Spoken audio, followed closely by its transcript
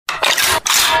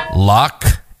Lock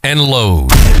and load.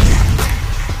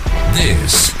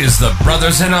 This is the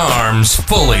Brothers in Arms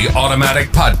Fully Automatic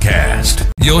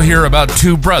Podcast. You'll hear about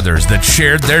two brothers that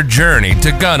shared their journey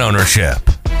to gun ownership,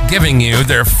 giving you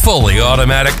their fully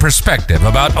automatic perspective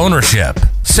about ownership,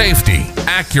 safety,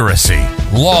 accuracy,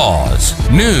 laws,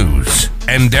 news,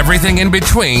 and everything in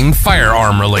between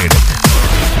firearm related.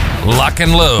 Lock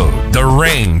and load. The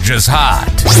range is hot.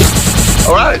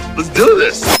 All right, let's do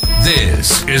this.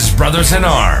 This is Brothers in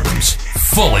Arms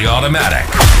Fully Automatic.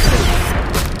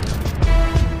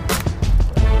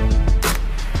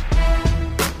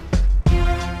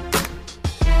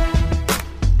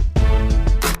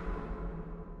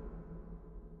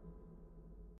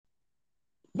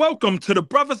 Welcome to the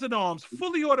Brothers in Arms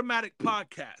Fully Automatic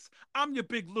Podcast. I'm your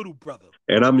big little brother.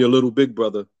 And I'm your little big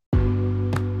brother.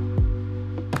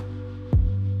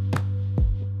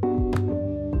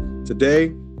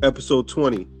 Today, episode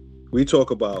 20, we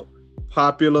talk about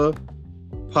popular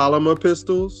polymer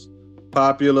pistols,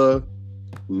 popular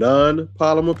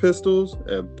non-polymer pistols,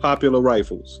 and popular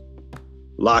rifles.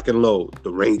 Lock and load.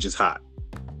 The range is hot.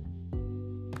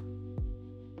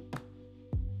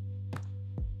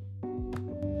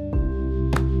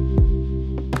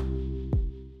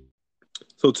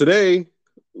 So today,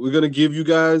 we're going to give you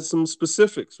guys some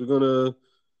specifics. We're going to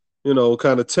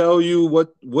kind of tell you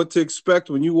what to expect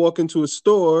when you walk into a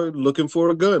store looking for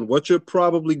a gun, what you're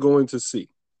probably going to see.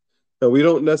 Now, we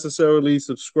don't necessarily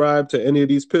subscribe to any of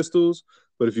these pistols,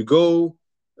 but if you go,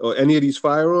 or any of these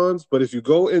firearms, but if you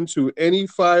go into any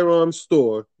firearm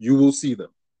store, you will see them,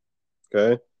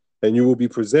 okay? And you will be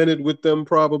presented with them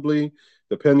probably,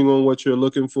 depending on what you're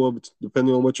looking for,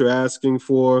 depending on what you're asking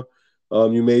for.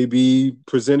 You may be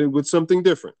presented with something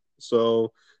different.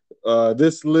 So,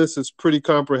 this list is pretty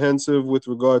comprehensive with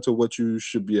regard to what you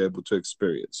should be able to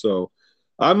experience. So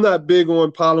I'm not big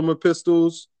on polymer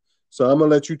pistols, so I'm going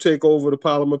to let you take over the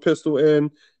polymer pistol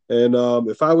end. And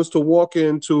if I was to walk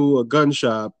into a gun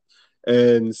shop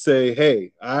and say,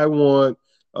 hey, I want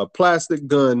a plastic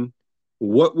gun,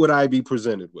 what would I be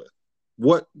presented with?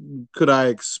 What could I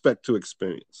expect to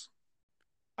experience?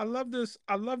 I love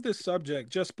this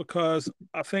subject just because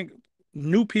I think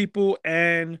new people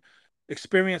and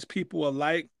experienced people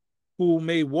alike who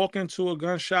may walk into a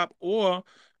gun shop or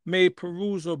may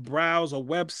peruse or browse a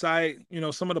website.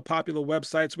 Some of the popular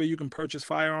websites where you can purchase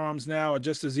firearms now are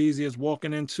just as easy as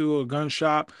walking into a gun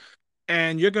shop,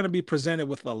 and you're going to be presented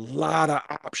with a lot of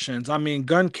options. I mean,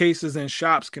 gun cases in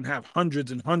shops can have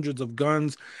hundreds and hundreds of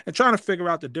guns, and trying to figure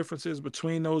out the differences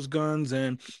between those guns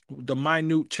and the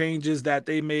minute changes that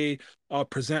they may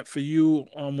present for you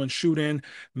when shooting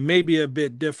may be a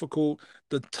bit difficult.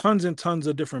 The tons and tons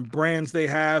of different brands they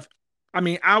have. I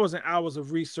mean, hours and hours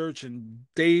of research and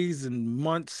days and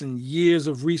months and years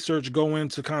of research go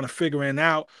into kind of figuring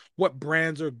out what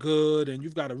brands are good, and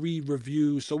you've got to read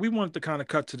reviews. So we wanted to kind of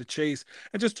cut to the chase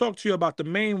and just talk to you about the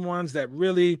main ones that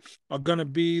really are going to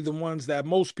be the ones that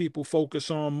most people focus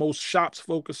on, most shops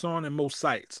focus on, and most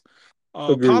sites.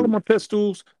 Polymer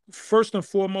pistols, first and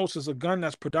foremost, is a gun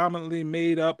that's predominantly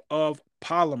made up of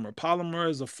polymer. Polymer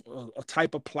is a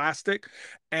type of plastic,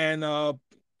 and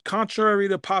contrary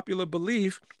to popular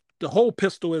belief, the whole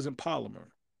pistol isn't polymer.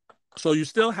 So you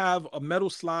still have a metal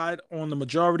slide on the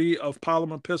majority of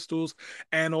polymer pistols,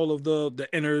 and all of the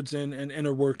innards and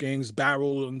inner workings,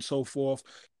 barrel and so forth.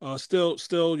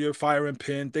 Still your firing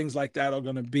pin, things like that are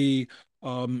going to be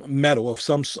metal of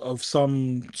some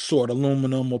sort,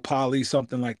 aluminum or poly,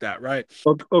 something like that, right?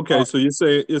 Okay, so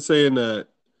you're saying that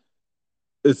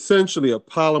essentially a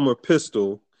polymer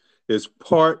pistol is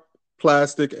part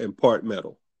plastic and part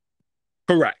metal.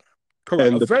 Correct.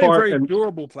 And a very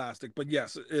durable plastic, but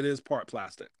yes, it is part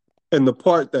plastic. And the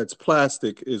part that's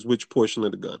plastic is which portion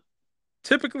of the gun?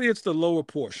 Typically, it's the lower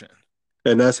portion.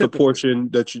 And that's the portion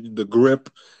that the grip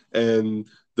and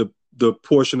the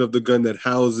portion of the gun that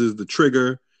houses the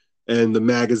trigger and the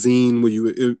magazine where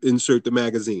you insert the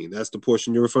magazine. That's the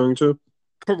portion you're referring to?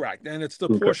 Correct. And it's the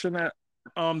portion that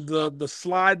the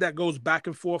slide that goes back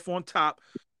and forth on top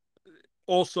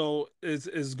also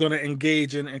is going to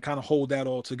engage in and kind of hold that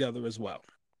all together as well.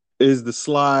 Is the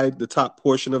slide the top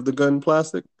portion of the gun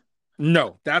plastic?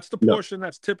 No, that's the portion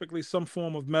that's typically some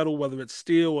form of metal, whether it's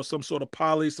steel or some sort of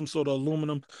poly, some sort of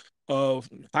aluminum,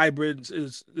 hybrids.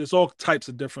 There's all types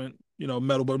of different,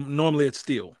 metal, but normally it's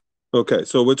steel. Okay,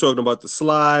 so we're talking about the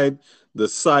slide, the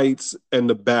sights, and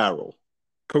the barrel.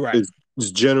 Correct.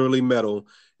 It's generally metal,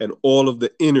 and all of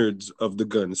the innards of the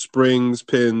gun, springs,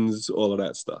 pins, all of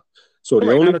that stuff. So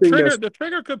the only thing the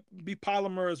trigger could be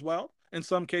polymer as well in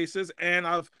some cases, and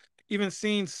I've even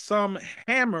seen some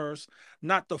hammers,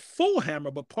 not the full hammer,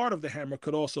 but part of the hammer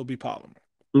could also be polymer.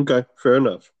 Okay, fair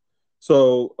enough.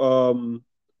 So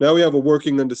now we have a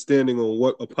working understanding on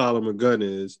what a polymer gun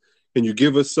is. Can you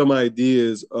give us some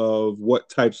ideas of what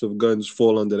types of guns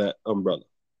fall under that umbrella?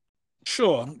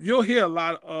 Sure, you'll hear a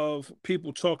lot of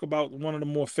people talk about one of the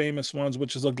more famous ones,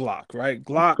 which is a Glock, right?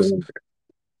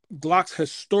 Glocks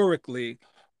historically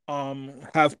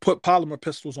have put polymer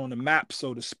pistols on the map,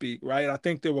 so to speak, right? I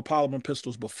think there were polymer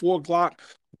pistols before Glock,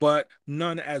 but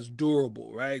none as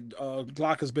durable, right?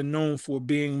 Glock has been known for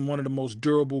being one of the most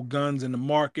durable guns in the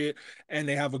market, and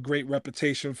they have a great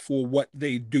reputation for what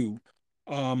they do.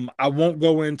 I won't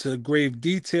go into grave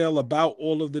detail about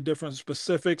all of the different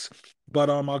specifics, but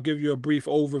I'll give you a brief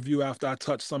overview after I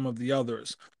touch some of the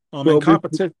others. In Well,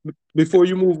 competition, before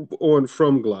you move on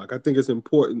from Glock, I think it's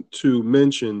important to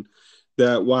mention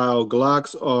that while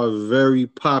Glocks are very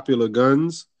popular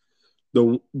guns,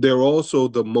 they're also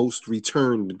the most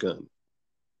returned gun,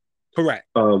 correct.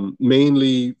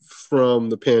 mainly from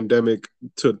the pandemic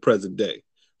to the present day.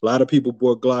 A lot of people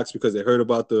bought Glocks because they heard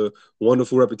about the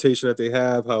wonderful reputation that they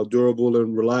have, how durable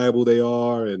and reliable they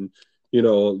are, and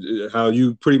how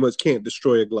you pretty much can't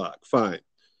destroy a Glock. Fine.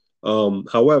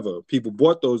 However, people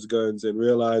bought those guns and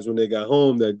realized when they got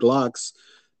home that Glocks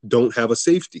don't have a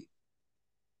safety.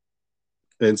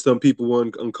 And some people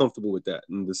were uncomfortable with that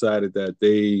and decided that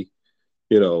they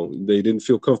didn't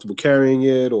feel comfortable carrying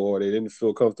it, or they didn't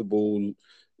feel comfortable,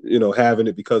 having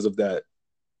it because of that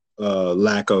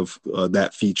lack of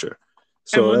that feature.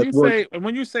 And So that's one.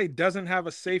 when you say doesn't have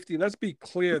a safety, let's be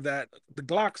clear that the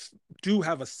Glocks do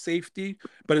have a safety,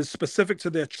 but it's specific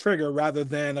to their trigger rather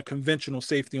than a conventional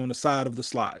safety on the side of the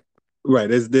slide. Right.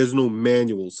 There's no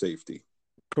manual safety.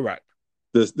 Correct.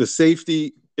 The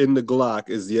safety in the Glock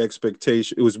is the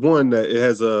expectation. It was one that it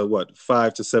has a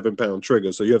 5 to 7 pound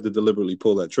trigger, so you have to deliberately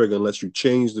pull that trigger unless you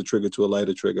change the trigger to a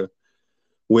lighter trigger,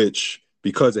 which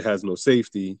because it has no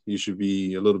safety, you should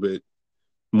be a little bit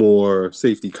more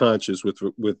safety conscious with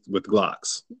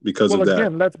Glocks because Well, of that.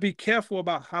 again, let's be careful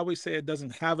about how we say it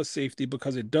doesn't have a safety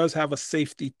because it does have a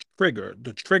safety trigger.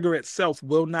 The trigger itself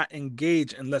will not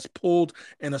engage unless pulled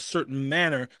in a certain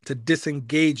manner to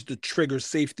disengage the trigger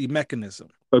safety mechanism.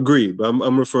 Agreed, but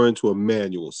I'm referring to a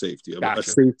manual safety, a Gotcha.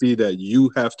 safety that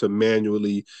you have to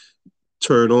manually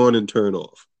turn on and turn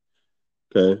off.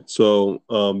 Okay, so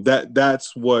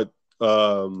that's what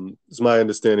is my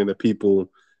understanding that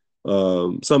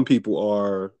some people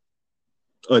are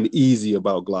uneasy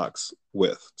about Glocks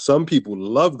with. Some people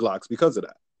love Glocks because of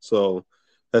that. So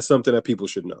that's something that people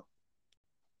should know.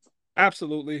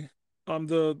 Absolutely.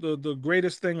 The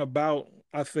greatest thing about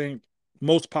I think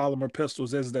most polymer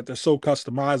pistols is that they're so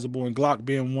customizable, and Glock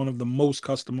being one of the most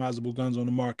customizable guns on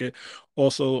the market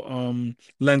also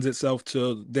lends itself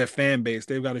to their fan base.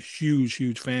 They've got a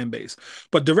huge fan base.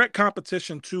 But direct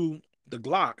competition to the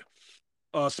Glock,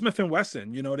 Smith and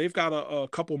Wesson, they've got a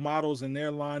couple models in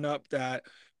their lineup that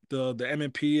the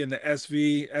M&P and the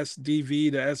SV,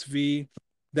 SDV, the SV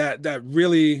that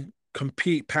really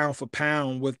compete pound for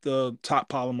pound with the top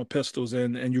polymer pistols,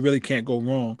 and you really can't go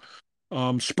wrong.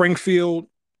 Springfield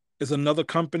is another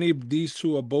company. These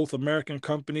two are both American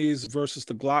companies versus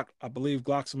the Glock. I believe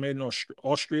Glocks are made in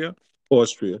Austria.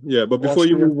 Austria, yeah. But before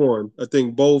you Austria. move on, I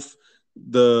think both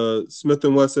the Smith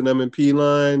and Wesson M&P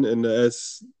line and the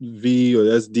SV or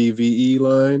SDVE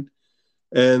line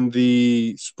and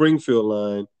the Springfield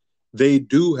line, they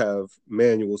do have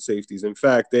manual safeties. In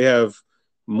fact, they have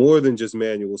more than just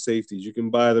manual safeties. You can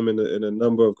buy them in a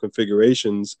number of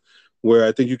configurations where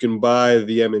I think you can buy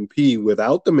the M&P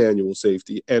without the manual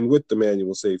safety and with the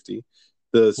manual safety.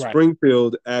 The Right.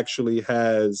 Springfield actually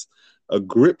has a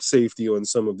grip safety on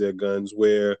some of their guns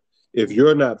where if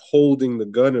you're not holding the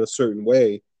gun in a certain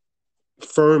way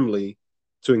firmly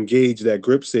to engage that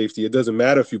grip safety, it doesn't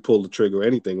matter if you pull the trigger or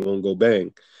anything, it won't go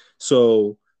bang.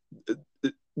 So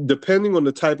depending on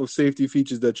the type of safety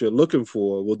features that you're looking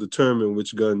for will determine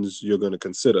which guns you're going to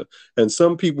consider. And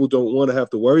some people don't want to have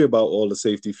to worry about all the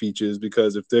safety features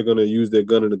because if they're going to use their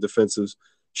gun in a defensive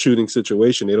shooting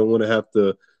situation, they don't want to have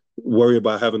to worry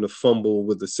about having to fumble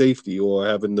with the safety or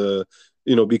having to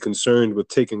be concerned with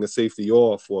taking a safety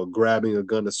off or grabbing a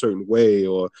gun a certain way.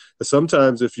 Or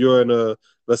sometimes if you're in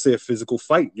let's say a physical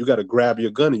fight, you got to grab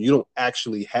your gun and you don't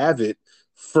actually have it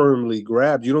firmly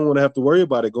grabbed. You don't want to have to worry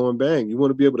about it going bang. You want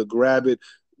to be able to grab it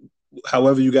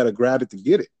however you got to grab it to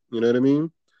get it. You know what I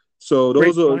mean? So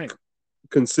those Great are point.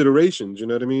 considerations. You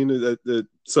know what I mean? That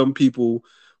some people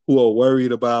who are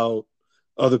worried about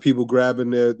other people grabbing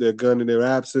their gun in their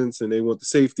absence and they want the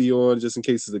safety on just in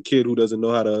case it's a kid who doesn't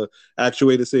know how to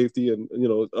actuate a safety. And,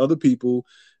 other people,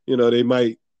 they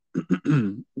might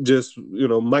just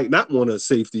might not want a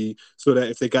safety, so that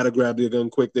if they got to grab their gun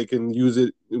quick, they can use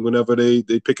it whenever they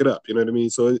pick it up. You know what I mean?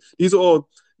 So these are all,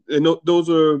 and those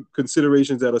are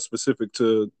considerations that are specific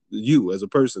to you as a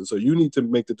person. So you need to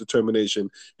make the determination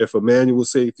if a manual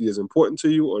safety is important to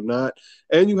you or not,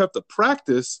 and you have to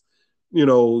practice,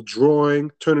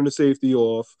 drawing, turning the safety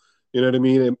off. You know what I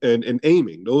mean? And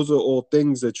aiming. Those are all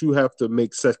things that you have to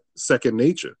make second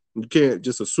nature. You can't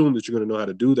just assume that you're going to know how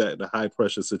to do that in a high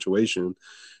pressure situation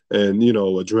and,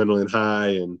 adrenaline high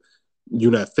and you're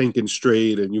not thinking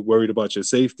straight and you're worried about your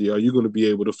safety. Are you going to be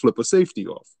able to flip a safety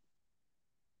off?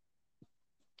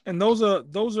 And those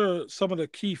are some of the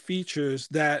key features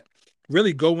that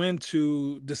really go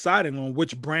into deciding on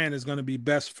which brand is going to be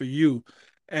best for you.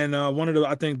 And one of the,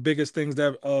 I think, biggest things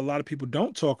that a lot of people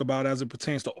don't talk about as it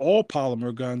pertains to all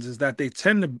polymer guns is that they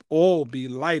tend to all be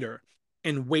lighter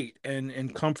in weight,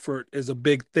 and comfort is a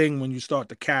big thing when you start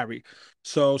to carry.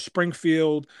 So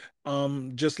Springfield,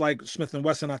 just like Smith and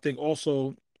Wesson, I think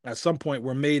also at some point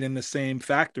were made in the same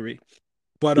factory.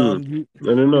 But Hmm. I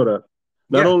didn't know that.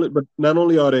 yeah, Not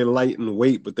only are they light in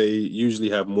weight, but they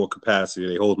usually have more capacity.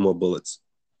 They hold more bullets.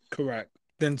 correct,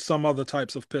 than some other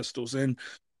types of pistols. And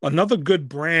another good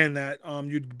brand that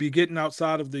you'd be getting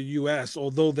outside of the US,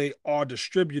 although they are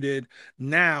distributed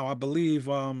now, I believe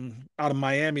out of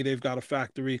Miami they've got a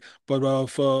factory, but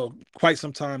for quite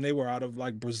some time they were out of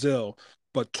like Brazil.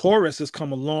 But Taurus has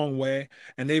come a long way,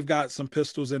 and they've got some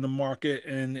pistols in the market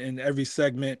in every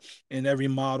segment, in every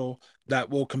model that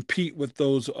will compete with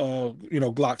those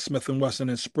Glock, Smith and Wesson,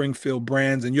 and Springfield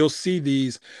brands. And you'll see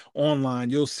these online,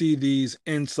 you'll see these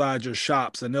inside your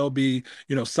shops, and they'll be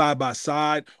side by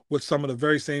side with some of the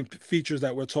very same features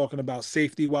that we're talking about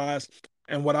safety wise.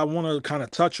 And what I want to kind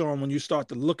of touch on, when you start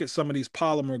to look at some of these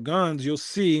polymer guns, you'll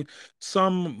see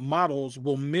some models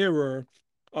will mirror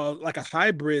like a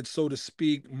hybrid, so to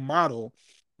speak, model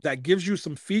that gives you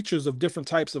some features of different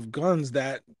types of guns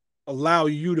that allow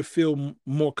you to feel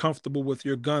more comfortable with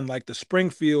your gun, like the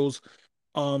Springfield's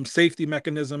safety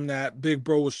mechanism that Big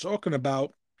Bro was talking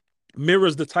about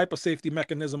mirrors the type of safety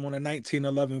mechanism on a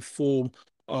 1911 full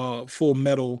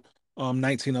metal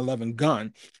 1911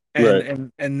 gun. and Right.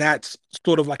 and and that's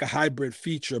sort of like a hybrid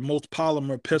feature. Most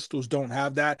polymer pistols don't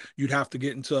have that. You'd have to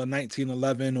get into a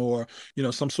 1911 or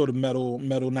some sort of metal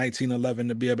 1911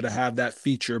 to be able to have that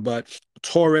feature. But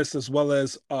Taurus as well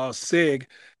as Sig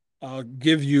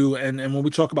give you, and when we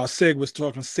talk about Sig, we're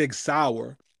talking Sig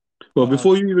Sauer. Well, uh,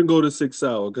 before you even go to 6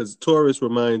 hour, because Taurus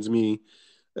reminds me,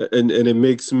 and it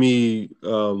makes me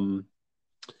a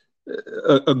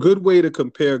good way to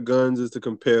compare guns is to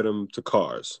compare them to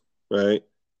cars, right?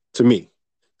 To me,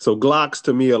 so Glocks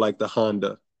to me are like the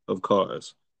Honda of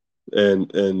cars, and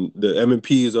the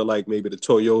M&Ps are like maybe the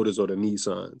Toyotas or the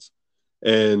Nissans,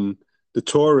 and the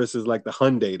Taurus is like the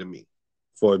Hyundai to me.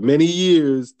 For many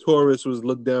years, Taurus was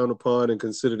looked down upon and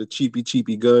considered a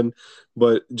cheapy gun,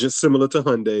 but just similar to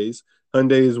Hyundais.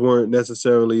 Hyundais weren't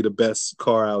necessarily the best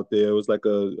car out there. It was like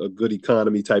a good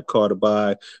economy type car to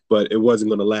buy, but it wasn't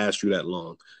going to last you that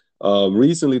long.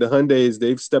 Recently, the Hyundais,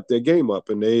 they've stepped their game up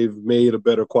and they've made a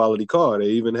better quality car. They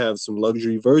even have some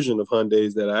luxury version of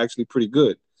Hyundais that are actually pretty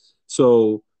good.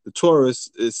 So the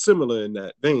Taurus is similar in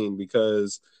that vein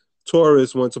because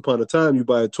Taurus, once upon a time, you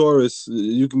buy a Taurus,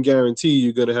 you can guarantee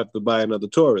you're going to have to buy another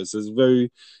Taurus. It's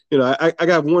very, I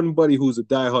got one buddy who's a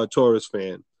diehard Taurus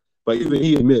fan, but even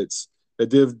he admits that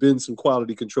there have been some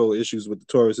quality control issues with the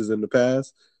Tauruses in the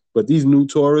past. But these new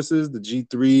Tauruses, the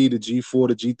G3, the G4,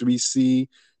 the G3C,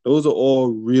 those are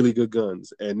all really good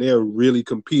guns, and they're really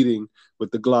competing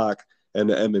with the Glock and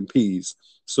the M&Ps.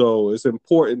 So it's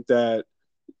important that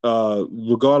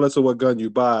regardless of what gun you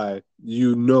buy,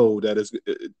 that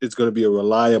it's going to be a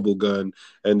reliable gun,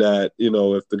 and that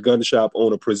if the gun shop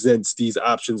owner presents these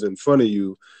options in front of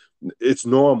you, it's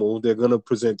normal. They're going to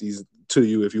present these to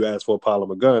you if you ask for a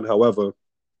polymer gun. However,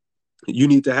 you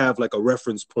need to have like a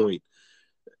reference point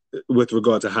with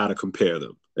regard to how to compare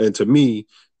them. And to me,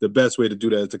 the best way to do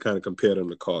that is to kind of compare them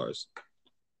to cars.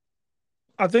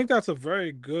 I think that's a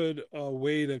very good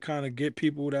way to kind of get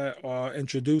people that are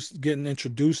getting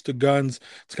introduced to guns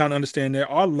to kind of understand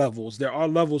there are levels. There are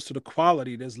levels to the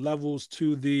quality. There's levels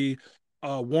to the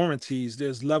warranties.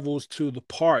 There's levels to the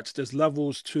parts. There's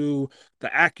levels to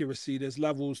the accuracy. There's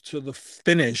levels to the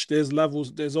finish. There's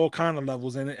levels. There's all kind of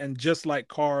levels. And just like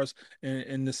cars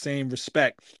in the same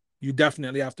respect, you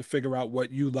definitely have to figure out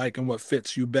what you like and what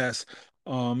fits you best.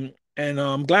 And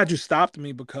I'm glad you stopped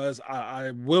me because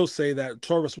I will say that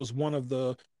Taurus was one of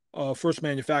the first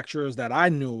manufacturers that I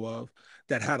knew of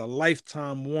that had a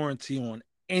lifetime warranty on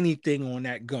anything on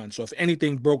that gun. So if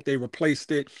anything broke, they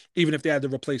replaced it, even if they had to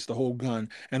replace the whole gun.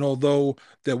 And although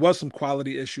there was some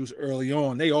quality issues early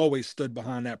on, they always stood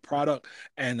behind that product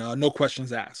and no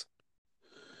questions asked.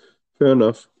 Fair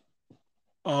enough.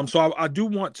 So I do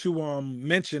want to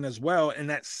mention as well in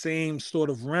that same sort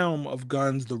of realm of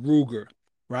guns, the Ruger,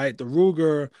 right? The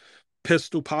Ruger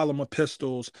pistol, polymer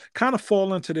pistols kind of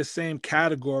fall into the same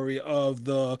category of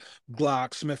the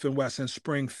Glock, Smith and Wesson,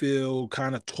 Springfield,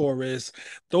 kind of Taurus.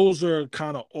 Those are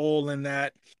kind of all in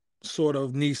that sort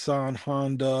of Nissan,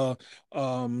 Honda,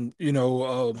 Hyundai,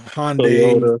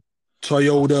 Toyota.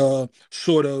 Toyota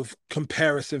sort of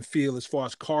comparison feel as far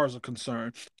as cars are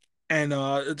concerned. And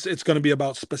it's going to be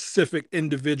about specific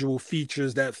individual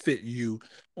features that fit you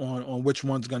on which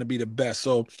one's going to be the best.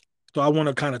 So I want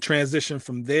to kind of transition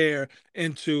from there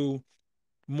into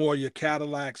more your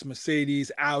Cadillacs,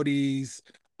 Mercedes, Audis,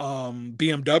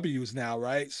 BMWs now,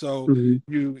 right? So Mhm.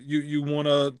 you want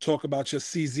to talk about your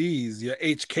CZs, your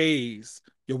HKs,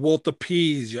 your Walther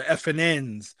Ps, your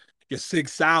FNNs, your Sig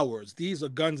Sauers. These are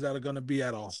guns that are going to be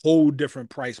at a whole different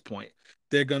price point.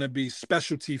 They're going to be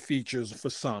specialty features for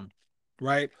some,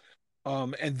 right?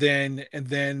 And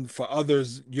then for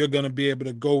others, you're going to be able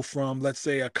to go from, let's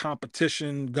say, a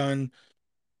competition gun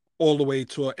all the way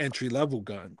to an entry level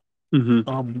gun,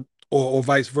 Mhm. or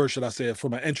vice versa. I said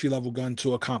from an entry level gun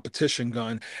to a competition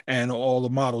gun, and all the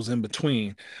models in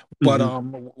between. But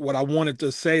Mhm. what I wanted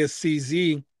to say is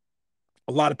CZ,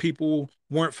 a lot of people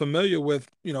weren't familiar with,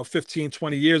 15,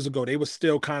 20 years ago. They were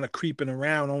still kind of creeping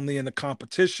around only in the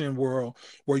competition world,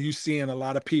 where you seeing a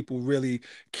lot of people really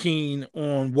keen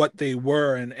on what they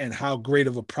were and how great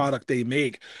of a product they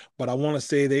make. But I want to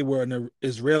say they were an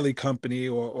Israeli company,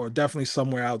 or definitely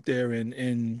somewhere out there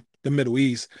in the Middle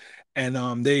East.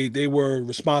 And they were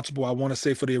responsible, I want to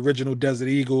say, for the original Desert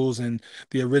Eagles and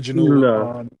the original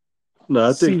No, no,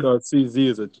 I think C. CZ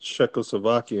is a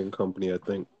Czechoslovakian company, I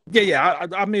think. Yeah,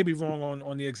 I may be wrong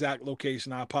on the exact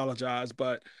location. I apologize,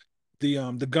 but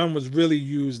the gun was really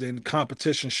used in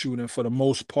competition shooting for the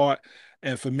most part,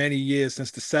 and for many years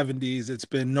since the 70s, it's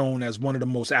been known as one of the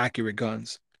most accurate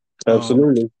guns. Um,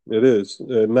 Absolutely, it is.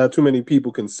 Not too many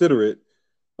people consider it.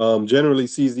 Generally,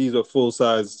 CZs are full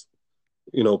size,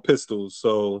 pistols.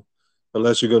 So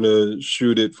unless you're going to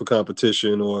shoot it for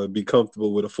competition or be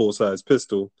comfortable with a full size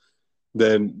pistol,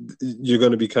 then you're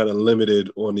going to be kind of limited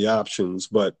on the options.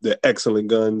 But they're excellent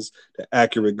guns, they're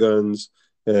accurate guns,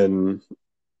 and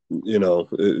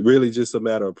it really just a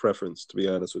matter of preference, to be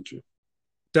honest with you.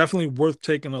 Definitely worth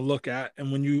taking a look at.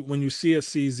 And when you see a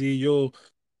CZ,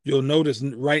 you'll notice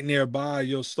right nearby,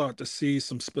 you'll start to see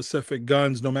some specific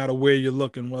guns, no matter where you're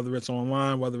looking, whether it's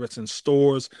online, whether it's in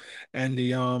stores, and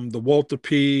the Walther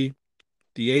P,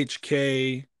 the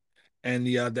HK, and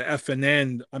the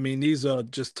FNN. I mean, these are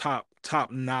just top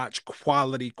notch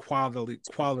quality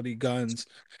guns,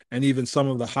 and even some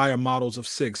of the higher models of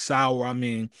Sig Sauer. I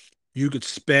mean, you could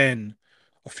spend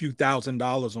a few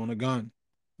 $1,000s on a gun.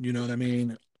 You know what I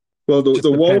mean? Well, the Just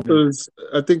the depending. Walthers,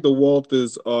 I think the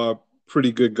Walthers are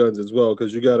pretty good guns as well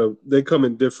because they come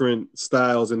in different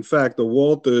styles. In fact, the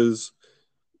Walthers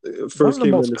One of first the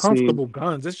came on most the scene. comfortable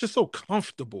guns. It's just so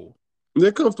comfortable.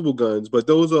 They're comfortable guns, but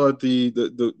those are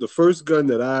the first gun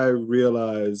that I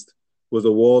realized was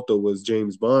a Walther was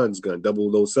James Bond's gun,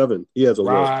 007. He has a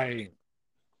Walther, Right.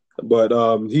 but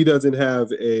he doesn't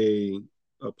have a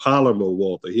polymer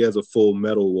Walther. He has a full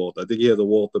metal Walther. I think he has a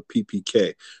Walther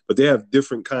PPK, but they have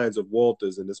different kinds of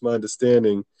Walthers, and it's my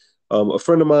understanding. A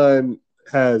friend of mine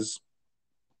has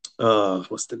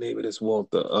what's the name of this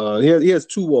Walther? He has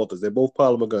two Walthers. They're both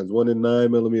polymer guns, one in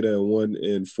 9 millimeter and one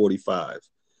in 45.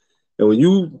 And when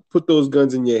you put those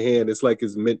guns in your hand, it's like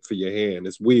it's meant for your hand.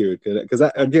 It's weird because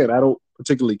again, I don't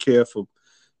particularly care for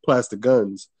plastic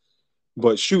guns,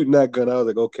 but shooting that gun, I was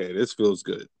like, okay, this feels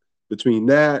good. Between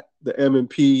that, the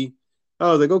M&P, I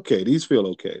was like, okay, these feel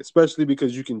okay, especially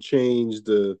because you can change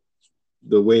the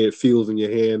way it feels in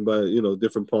your hand by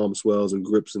different palm swells and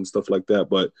grips and stuff like that.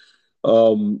 But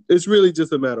it's really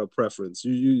just a matter of preference.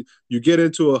 You get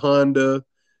into a Honda,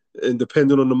 and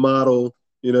depending on the model,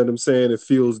 you know what I'm saying, it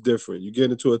feels different. You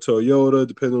get into a Toyota,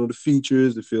 depending on the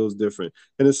features, it feels different.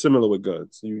 And it's similar with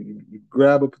guns. You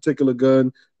grab a particular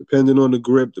gun, depending on the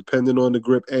grip, depending on the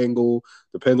grip angle,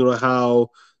 depending on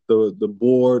how the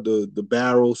bore, the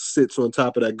barrel sits on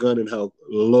top of that gun and how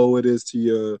low it is to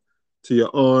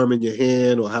your arm and your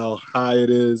hand or how high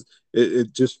it is.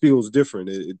 It just feels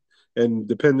different. And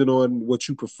depending on what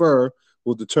you prefer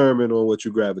will determine on what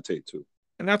you gravitate to.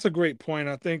 And that's a great point.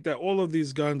 I think that all of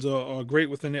these guns are great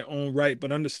within their own right,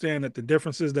 but understand that the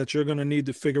differences that you're going to need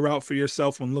to figure out for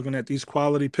yourself when looking at these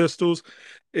quality pistols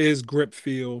is grip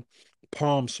feel,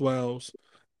 palm swells,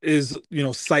 is,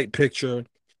 sight picture.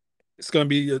 It's going to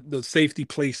be the safety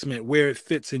placement, where it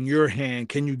fits in your hand.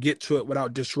 Can you get to it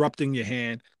without disrupting your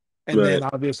hand? And Right. then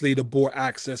obviously the bore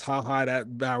access, how high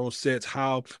that barrel sits,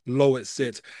 how low it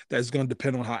sits. That's going to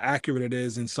depend on how accurate it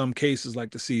is in some cases,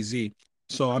 like the CZ.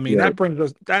 So I mean, Right. that brings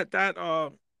us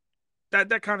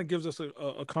that kind of gives us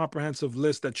a comprehensive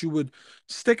list that you would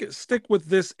stick with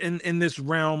this in this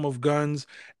realm of guns,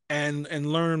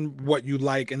 and learn what you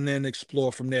like, and then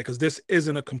explore from there, because this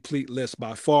isn't a complete list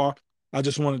by far. I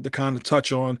just wanted to kind of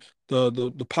touch on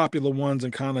the popular ones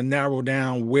and kind of narrow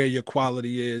down where your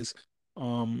quality is.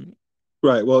 um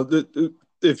Right. Well,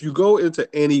 if you go into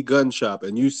any gun shop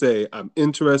and you say, I'm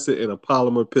interested in a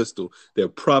polymer pistol, they're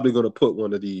probably going to put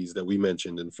one of these that we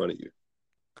mentioned in front of you.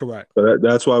 Correct. So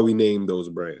that's why we named those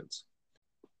brands.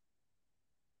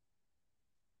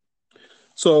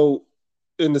 So,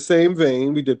 in the same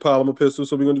vein, we did polymer pistols,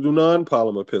 so we're going to do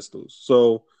non-polymer pistols.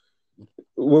 So,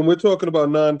 when we're talking about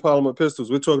non-polymer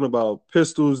pistols, we're talking about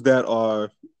pistols that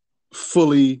are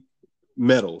fully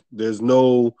metal. There's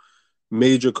no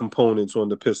major components on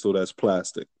the pistol that's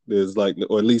plastic. There's like,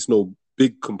 or at least no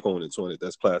big components on it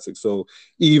that's plastic. So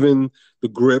even the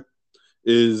grip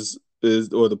is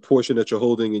or the portion that you're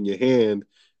holding in your hand,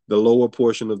 the lower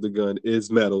portion of the gun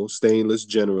is metal, stainless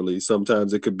generally.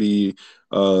 Sometimes it could be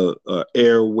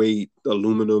air weight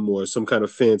aluminum or some kind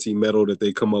of fancy metal that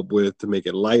they come up with to make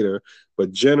it lighter.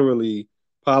 But generally,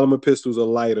 polymer pistols are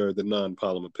lighter than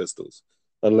non-polymer pistols,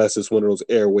 unless it's one of those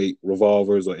air weight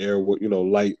revolvers or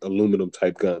light aluminum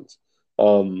type guns.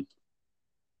 But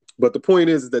the point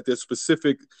is that there's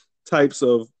specific types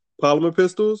of polymer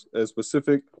pistols and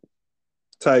specific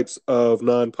types of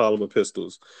non-polymer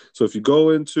pistols. So if you go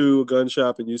into a gun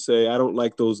shop and you say, I don't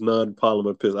like those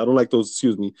non-polymer pistols, I don't like those,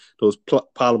 those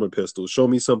polymer pistols, show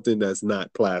me something that's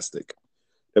not plastic.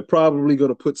 They're probably going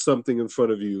to put something in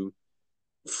front of you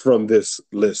from this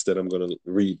list that I'm going to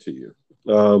read to you.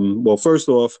 Well, first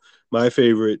off, my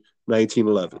favorite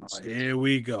 1911s. Here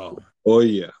we go. Oh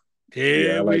yeah,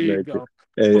 Here I like we 19. go.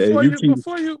 And you keep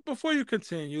Before you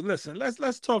continue, listen,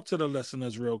 let's talk to the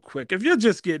listeners real quick. If you're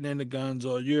just getting into guns,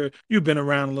 or you've been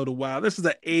around a little while, this is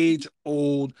an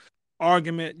age-old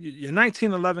argument. Your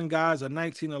 1911 guys are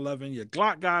 1911, your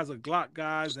Glock guys are Glock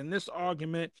guys, and this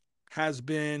argument has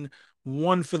been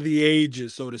one for the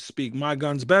ages, so to speak. My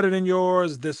gun's better than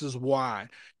yours. This is why.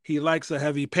 He likes a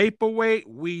heavy paperweight.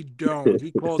 We don't.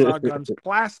 He calls our guns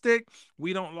plastic.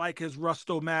 We don't like his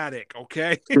Rust-O-Matic,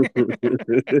 okay?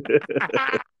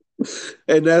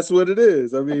 and that's what it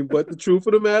is. I mean, but the truth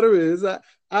of the matter is,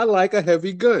 I like a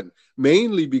heavy gun,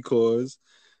 mainly because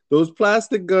those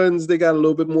plastic guns, they got a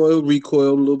little bit more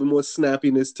recoil, a little bit more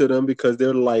snappiness to them because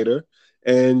they're lighter,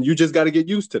 and you just got to get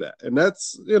used to that. And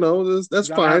that's, that's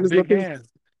fine. Have big hands.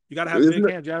 You got to have big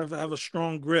hands. You have to have a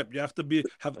strong grip. You have to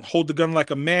hold the gun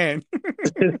like a man.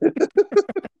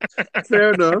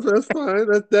 Fair enough. That's fine.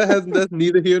 That's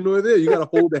neither here nor there. You got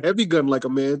to hold a heavy gun like a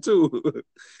man too.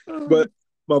 But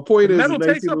my point the is, metal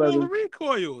takes up all the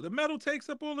recoil. The metal takes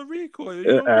up all the recoil. You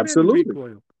don't absolutely. Get any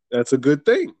recoil. That's a good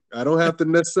thing. I don't have to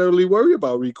necessarily worry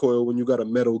about recoil when you got a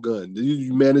metal gun.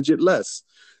 You manage it less.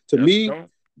 To me,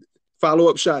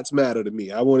 follow-up shots matter to me.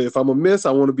 If I'm a miss,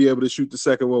 I want to be able to shoot the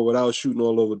second one without shooting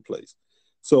all over the place.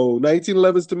 So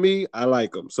 1911s to me, I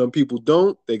like them. Some people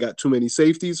don't. They got too many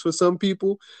safeties for some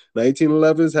people.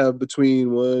 1911s have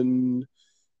between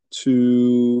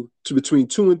between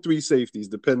 2 and 3 safeties,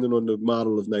 depending on the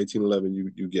model of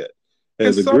 1911 you get.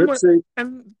 And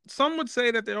some would say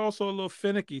that they're also a little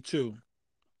finicky too.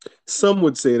 Some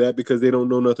would say that because they don't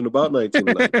know nothing about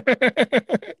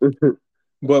 1911.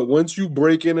 But once you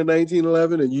break into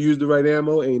 1911 and you use the right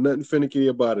ammo, ain't nothing finicky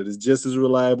about it. It's just as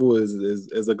reliable as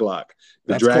a Glock.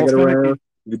 You drag it around,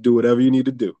 you do whatever you need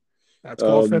to do. That's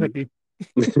called finicky.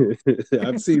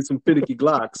 I've seen some finicky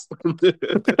Glocks.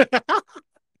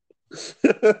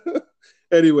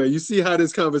 Anyway, you see how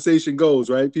this conversation goes,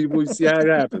 right, people? You see how it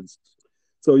happens.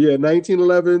 So, yeah,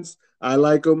 1911s, I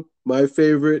like them. My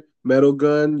favorite metal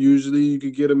gun, usually you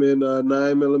could get them in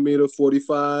 9mm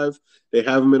 45. They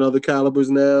have them in other calibers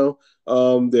now.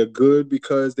 They're good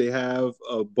because they have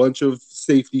a bunch of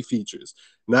safety features.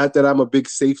 Not that I'm a big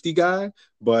safety guy,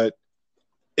 but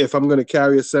if I'm going to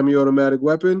carry a semi-automatic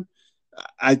weapon,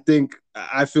 I think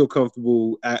I feel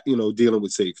comfortable dealing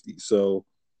with safety. So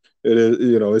it is,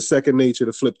 it's second nature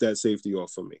to flip that safety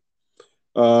off for me.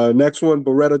 Next one,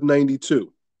 Beretta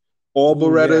 92. All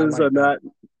Berettas are not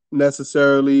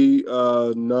necessarily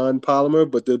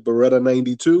non-polymer, but the Beretta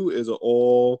 92 is an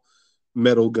all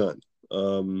metal gun.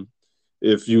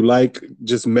 If you like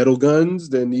just metal guns,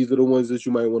 then these are the ones that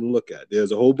you might want to look at.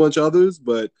 There's a whole bunch of others,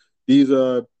 but these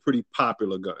are pretty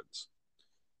popular guns.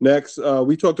 Next,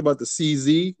 we talked about the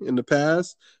CZ in the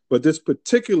past, but this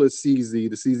particular CZ,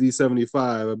 the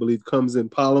CZ75, I believe comes in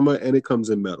polymer and it comes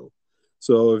in metal.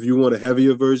 So if you want a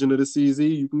heavier version of the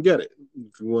CZ, you can get it.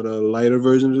 If you want a lighter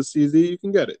version of the CZ, you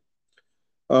can get it.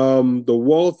 The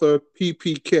Walther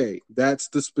PPK, that's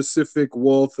the specific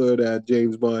Walther that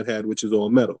James Bond had, which is all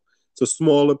metal. It's a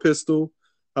smaller pistol,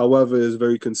 however, it's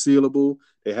very concealable.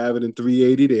 They have it in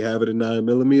 380, they have it in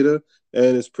 9mm,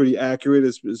 and it's pretty accurate.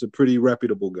 It's a pretty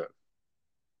reputable gun.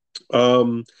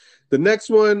 The next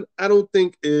one I don't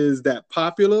think is that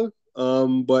popular,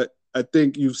 but I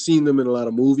think you've seen them in a lot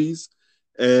of movies,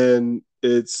 and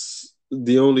it's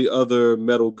the only other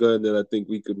metal gun that I think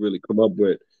we could really come up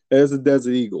with. And it's a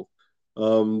Desert Eagle.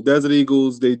 Desert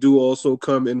Eagles, they do also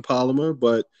come in polymer,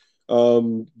 but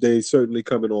they certainly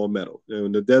come in all metal.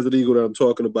 And the Desert Eagle that I'm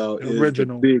talking about is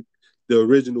the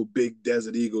original big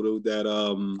Desert Eagle that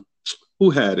who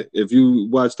had it? If you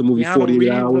watch the movie Keanu 48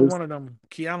 Reeves Hours. One of them.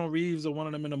 Keanu Reeves or one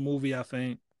of them in a movie, I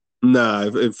think. Nah,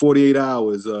 in 48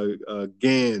 Hours,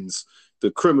 Gans,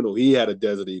 the criminal, he had a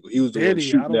Desert Eagle. He was the one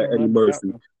shooting at Eddie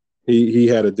Murphy. He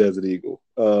had a Desert Eagle.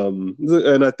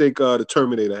 And I think the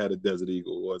Terminator had a Desert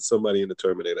Eagle, or somebody in the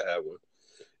Terminator had one.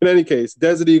 In any case,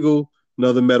 Desert Eagle,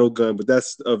 another metal gun, but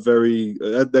that's a very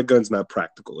that gun's not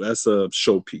practical. That's a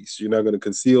showpiece. You're not going to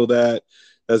conceal that.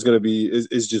 That's going to be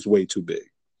it's just way too big.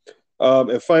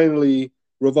 And finally,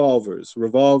 revolvers.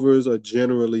 Revolvers are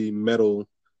generally metal,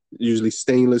 usually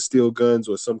stainless steel guns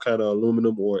or some kind of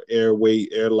aluminum or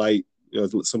airlight,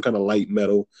 some kind of light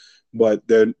metal. But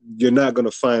you're not going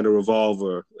to find a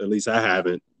revolver, at least I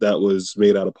haven't, that was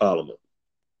made out of polymer.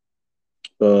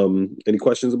 Any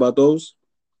questions about those?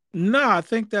 No, I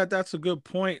think that's a good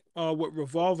point. With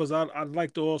revolvers, I'd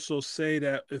like to also say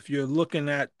that if you're looking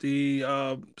at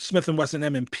the Smith & Wesson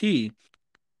M&P,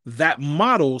 that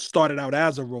model started out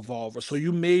as a revolver, so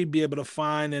you may be able to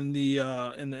find in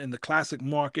the classic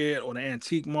market or the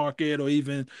antique market or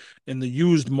even in the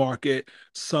used market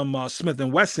some Smith &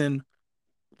 Wesson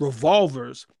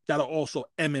revolvers that are also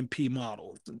M&P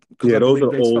models. Yeah, those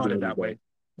are old ones, that way.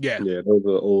 Yeah, those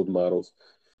are old models.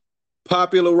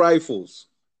 Popular rifles.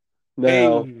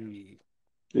 Now,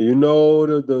 you know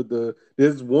the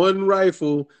there's one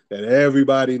rifle that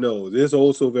everybody knows. It's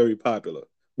also very popular.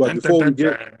 But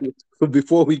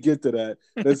before we get to that,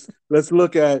 let's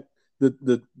look at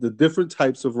the different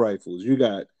types of rifles. You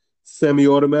got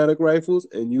semi-automatic rifles,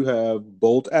 and you have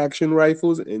bolt action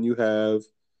rifles, and you have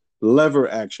lever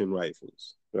action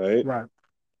rifles, right? Right.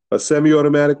 A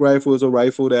semi-automatic rifle is a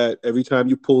rifle that every time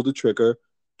you pull the trigger,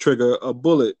 a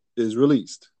bullet is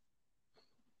released.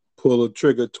 Pull a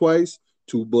trigger twice,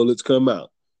 2 bullets come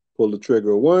out. Pull the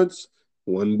trigger once,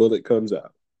 1 bullet comes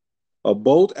out. A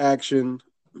bolt action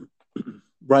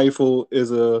rifle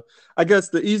is I guess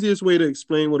the easiest way to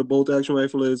explain what a bolt action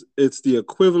rifle is, it's the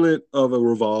equivalent of a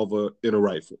revolver in a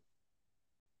rifle.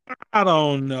 I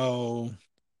don't know.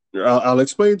 I'll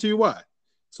explain to you why.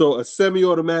 So a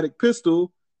semi-automatic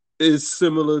pistol is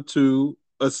similar to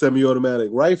a semi-automatic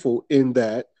rifle in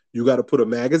that you got to put a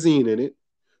magazine in it.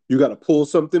 You got to pull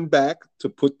something back to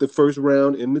put the first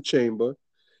round in the chamber.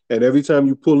 And every time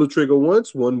you pull the trigger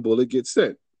once, 1 bullet gets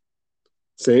sent.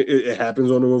 It happens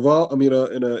on a revolver. I mean,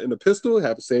 in a pistol, it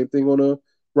happens the same thing on a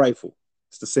rifle.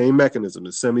 It's the same mechanism.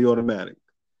 It's semi-automatic.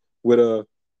 With a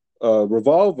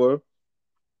revolver,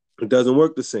 it doesn't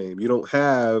work the same. You don't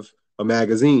have a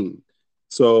magazine.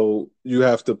 So you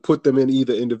have to put them in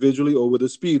either individually or with a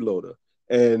speed loader.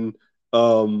 And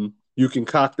you can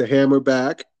cock the hammer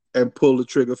back and pull the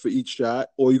trigger for each shot,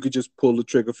 or you could just pull the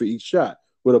trigger for each shot.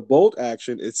 With a bolt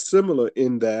action, it's similar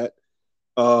in that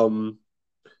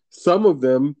some of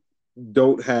them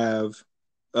don't have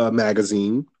a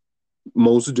magazine.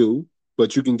 Most do,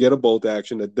 but you can get a bolt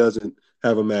action that doesn't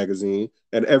have a magazine.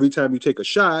 And every time you take a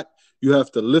shot, you have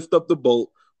to lift up the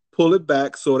bolt, pull it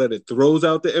back so that it throws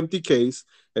out the empty case,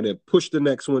 and then push the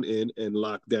next one in and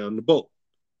lock down the bolt.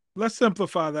 Let's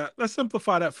simplify that. Let's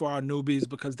simplify that for our newbies,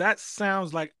 because that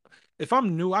sounds like, if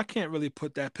I'm new, I can't really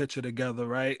put that picture together,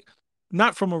 right?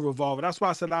 Not from a revolver. That's why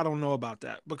I said I don't know about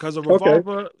that, because a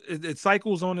revolver, it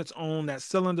cycles on its own. That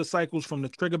cylinder cycles from the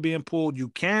trigger being pulled. You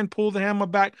can pull the hammer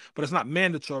back, but it's not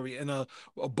mandatory. In a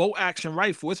bolt action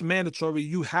rifle, it's mandatory.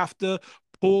 You have to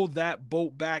pull that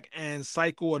bolt back and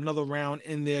cycle another round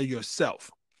in there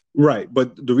yourself. Right.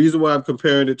 But the reason why I'm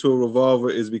comparing it to a revolver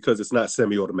is because it's not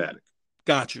semi-automatic.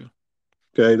 Got you.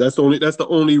 Okay, that's the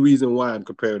only reason why I'm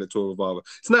comparing it to a revolver.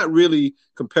 It's not really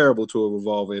comparable to a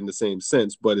revolver in the same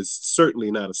sense, but it's certainly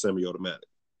not a semi-automatic.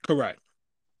 Correct.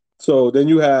 So then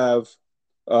you have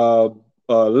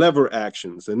lever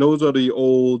actions, and those are the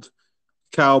old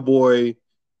cowboy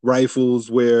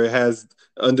rifles where it has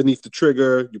underneath the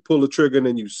trigger, you pull the trigger and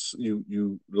then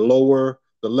you lower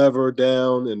the lever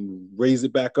down and raise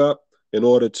it back up in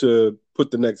order to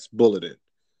put the next bullet in.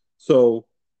 So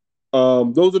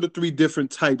those are the three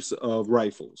different types of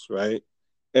rifles, right?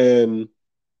 And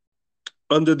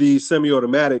under the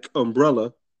semi-automatic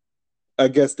umbrella, I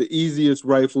guess the easiest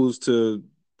rifles to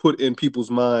put in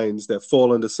people's minds that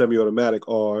fall under semi-automatic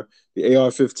are the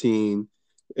AR-15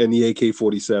 and the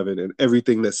AK-47 and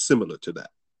everything that's similar to that.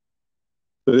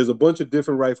 So there's a bunch of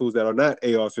different rifles that are not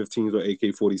AR-15s or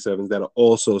AK-47s that are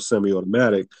also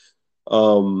semi-automatic.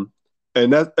 And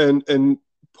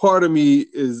part of me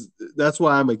is that's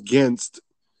why I'm against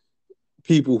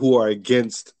people who are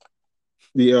against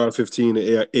the AR-15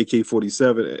 and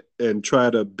AK-47 and try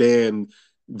to ban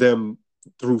them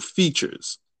through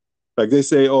features. Like they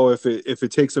say, oh, if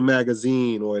it takes a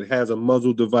magazine or it has a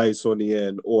muzzle device on the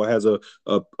end or has a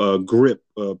grip,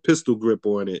 a pistol grip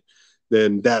on it,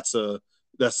 then that's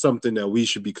something that we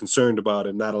should be concerned about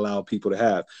and not allow people to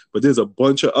have. But there's a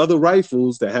bunch of other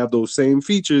rifles that have those same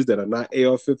features that are not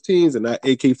AR-15s and not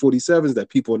AK-47s that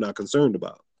people are not concerned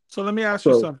about. So let me ask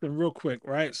you something real quick,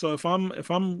 right? So if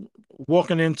I'm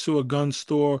walking into a gun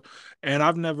store and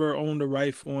I've never owned a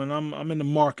rifle and I'm in the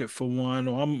market for one,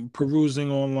 or I'm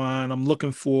perusing online, I'm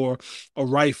looking for a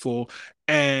rifle,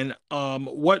 and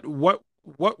what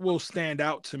will stand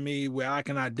out to me where I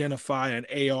can identify an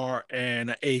AR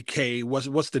and an AK?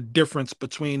 What's the difference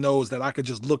between those that I could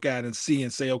just look at and see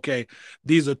and say, okay,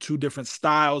 these are two different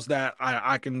styles that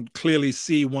I can clearly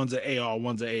see, one's an AR,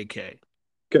 one's an AK.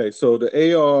 Okay, so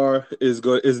the AR is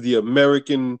the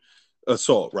American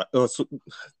assault, right?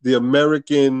 The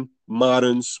American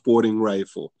modern sporting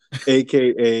rifle,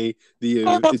 aka the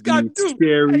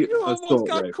scary assault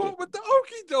rifle. Caught with the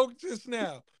okie doke just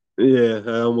now. Yeah,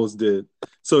 I almost did.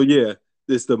 So yeah,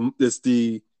 it's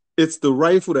the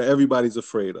rifle that everybody's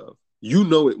afraid of. You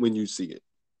know it when you see it.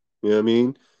 You know what I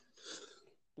mean?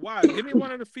 Why? Give me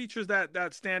one of the features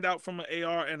that stand out from an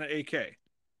AR and an AK.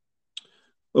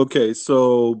 Okay,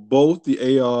 so both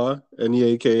the AR and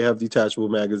the AK have detachable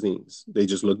magazines. They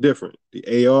just look different.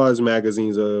 The AR's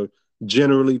magazines are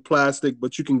generally plastic,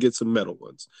 but you can get some metal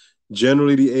ones.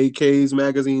 Generally, the AK's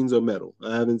magazines are metal.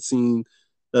 I haven't seen.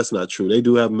 That's not true. They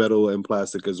do have metal and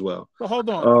plastic as well. So hold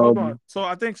on. So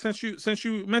I think since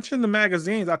you mentioned the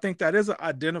magazines, I think that is an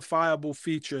identifiable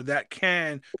feature that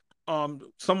can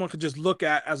someone could just look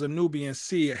at as a newbie and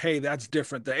see, hey, that's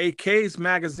different. The AK's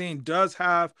magazine does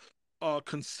have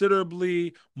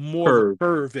considerably more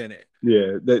curve in it.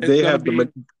 Yeah, they have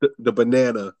the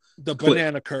banana. The clip.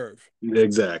 Banana curve.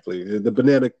 Exactly. The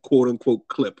banana quote unquote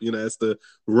clip. You know, that's the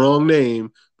wrong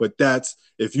name, but that's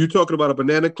if you're talking about a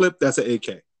banana clip, that's an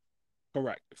AK.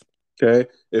 Correct. Okay.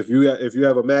 If you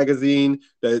have a magazine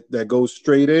that goes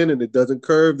straight in and it doesn't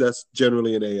curve, that's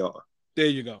generally an AR. There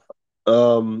you go.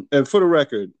 And for the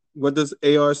record, what does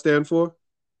AR stand for?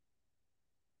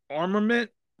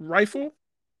 Armament rifle?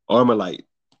 Armalite.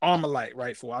 Armalite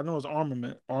rifle. I know it's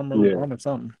armament. Armor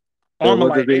something.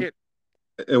 Armalite.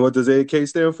 And what does AK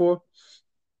stand for?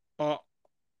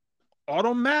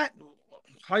 Automat?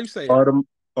 How you say it?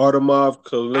 Artemov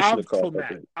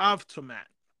Kalashnikov.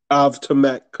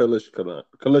 Avtomat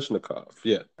Kalashnikov.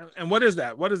 Yeah. And what is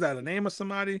that? What is that? A name of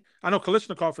somebody? I know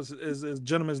Kalashnikov is a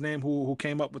gentleman's name who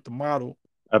came up with the model.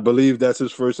 I believe that's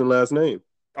his first and last name.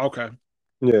 Okay.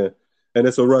 Yeah. And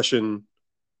it's a Russian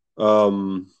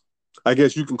I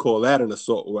guess you can call that an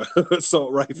assault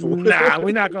rifle. Nah,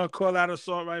 we're not gonna call that an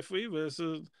assault rifle either. It's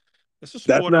a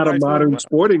that's not a modern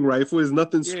sporting rifle. There's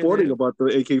nothing sporting about the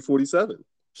AK-47.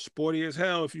 Sporty as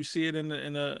hell if you see it in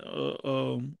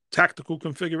a tactical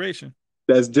configuration.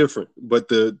 That's different. But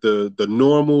the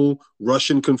normal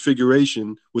Russian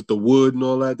configuration with the wood and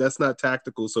all that, that's not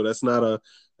tactical. So that's not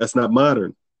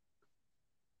modern.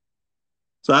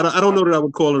 So I don't know that I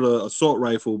would call it an assault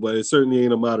rifle, but it certainly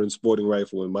ain't a modern sporting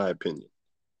rifle in my opinion.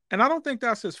 And I don't think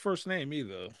that's his first name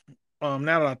either. Now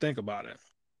that I think about it.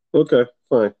 Okay,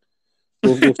 fine.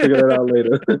 We'll figure that out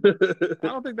later. I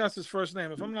don't think that's his first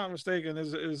name. If I'm not mistaken,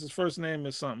 his first name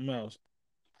is something else.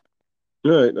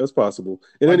 All right, that's possible.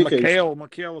 In any case,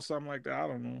 Mikhail or something like that. I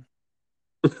don't know.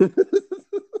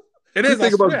 It is. I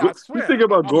swear. You think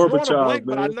about Gorbachev, blank,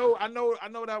 but I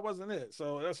know that wasn't it.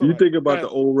 So that's you think about the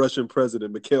old Russian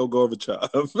president, Mikhail Gorbachev.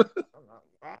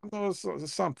 I know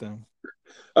it's something.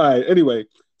 All right. Anyway,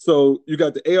 so you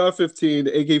got the AR-15,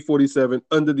 the AK-47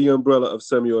 under the umbrella of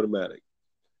semi-automatic.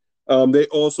 They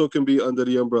also can be under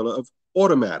the umbrella of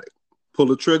automatic. Pull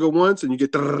the trigger once and you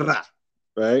get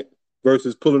right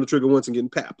versus pulling the trigger once and getting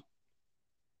pap.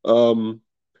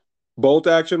 Bolt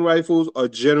action rifles are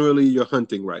generally your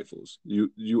hunting rifles.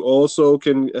 You also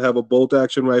can have a bolt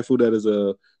action rifle that is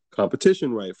a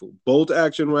competition rifle. Bolt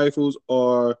action rifles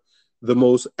are the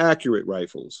most accurate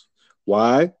rifles.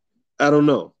 Why? I don't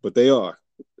know, but they are.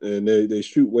 And they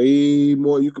shoot way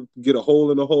more. You can get a hole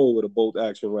in the hole with a bolt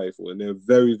action rifle, and they're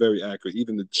very, very accurate.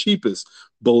 Even the cheapest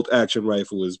bolt action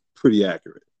rifle is pretty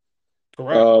accurate.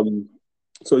 Correct.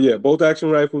 So yeah, bolt action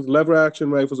rifles, lever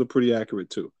action rifles are pretty accurate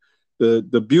too.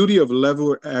 The beauty of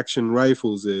lever action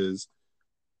rifles is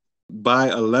buy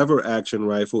a lever action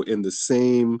rifle in the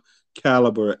same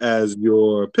caliber as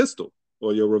your pistol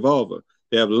or your revolver.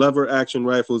 They have lever action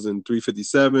rifles in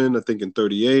 357, I think in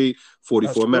 38,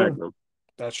 44 Magnum.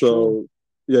 That's true.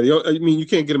 Yeah, I mean, you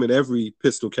can't get them in every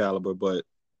pistol caliber, but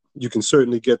you can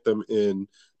certainly get them in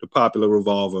the popular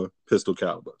revolver pistol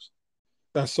calibers.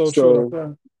 That's so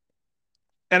true.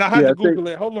 And I had to Google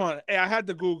it. Hold on. Hey, I had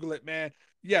to Google it, man.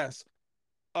 Yes.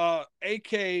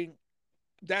 AK,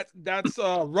 that's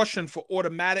Russian for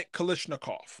automatic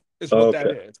Kalashnikov is what that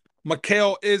is.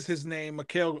 Mikhail is his name.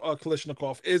 Mikhail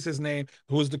Kalashnikov is his name,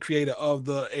 who is the creator of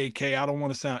the AK. I don't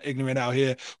want to sound ignorant out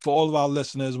here. For all of our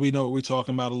listeners, we know what we're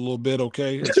talking about a little bit,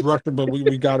 okay? It's Russian, but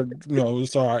we got it.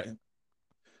 It's all right.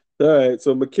 All right,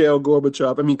 so Mikhail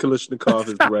Gorbachev, Kalashnikov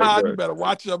is the right word. You better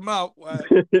watch your mouth.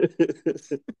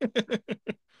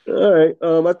 All right,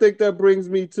 I think that brings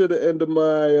me to the end of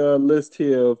my list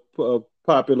here of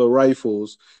popular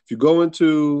rifles. If you go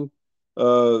into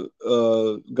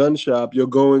gun shop, you're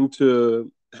going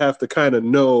to have to kind of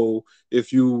know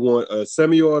if you want a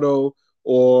semi-auto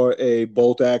or a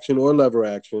bolt action or lever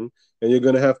action, and you're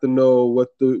going to have to know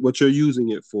what you're using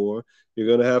it for. You're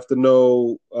going to have to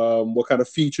know what kind of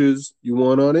features you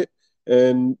want on it,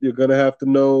 and you're going to have to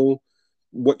know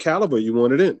what caliber you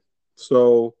want it in.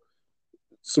 So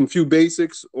some few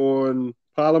basics on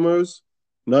polymers,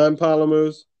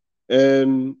 non-polymers,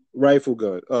 and rifle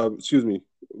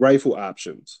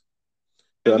options.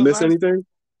 Did I miss anything?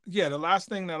 Yeah, the last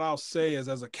thing that I'll say is,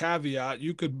 as a caveat,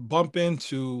 you could bump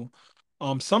into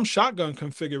some shotgun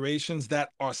configurations that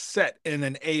are set in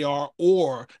an AR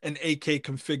or an AK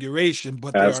configuration,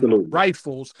 but they are not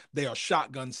rifles, they are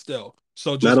shotguns still.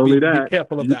 So just be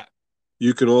careful of that.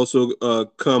 You can also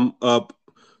come up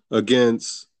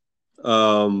against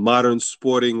modern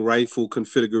sporting rifle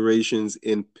configurations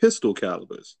in pistol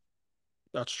calibers.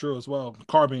 That's true as well.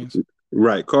 Carbines.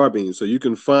 Right, carbines. So you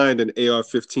can find an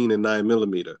AR-15 and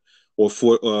 9mm or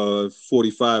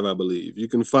 45, I believe. You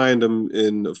can find them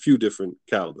in a few different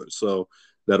calibers, so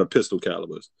that are pistol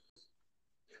calibers.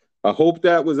 I hope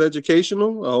that was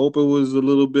educational. I hope it was a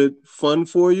little bit fun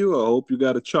for you. I hope you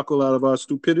got a chuckle out of our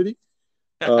stupidity.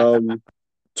 Tune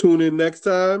in next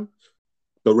time.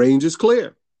 The range is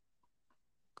clear.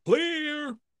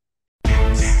 Clear.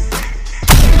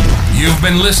 You've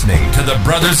been listening to the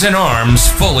Brothers in Arms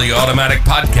Fully Automatic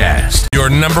Podcast, your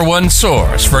 #1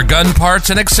 source for gun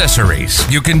parts and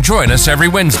accessories. You can join us every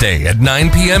Wednesday at 9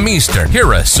 p.m. Eastern.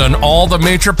 Hear us on all the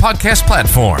major podcast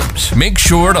platforms. Make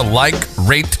sure to like,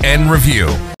 rate, and review.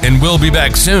 And we'll be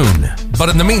back soon. But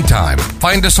in the meantime,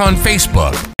 find us on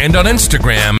Facebook and on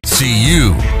Instagram. See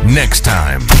you next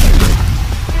time.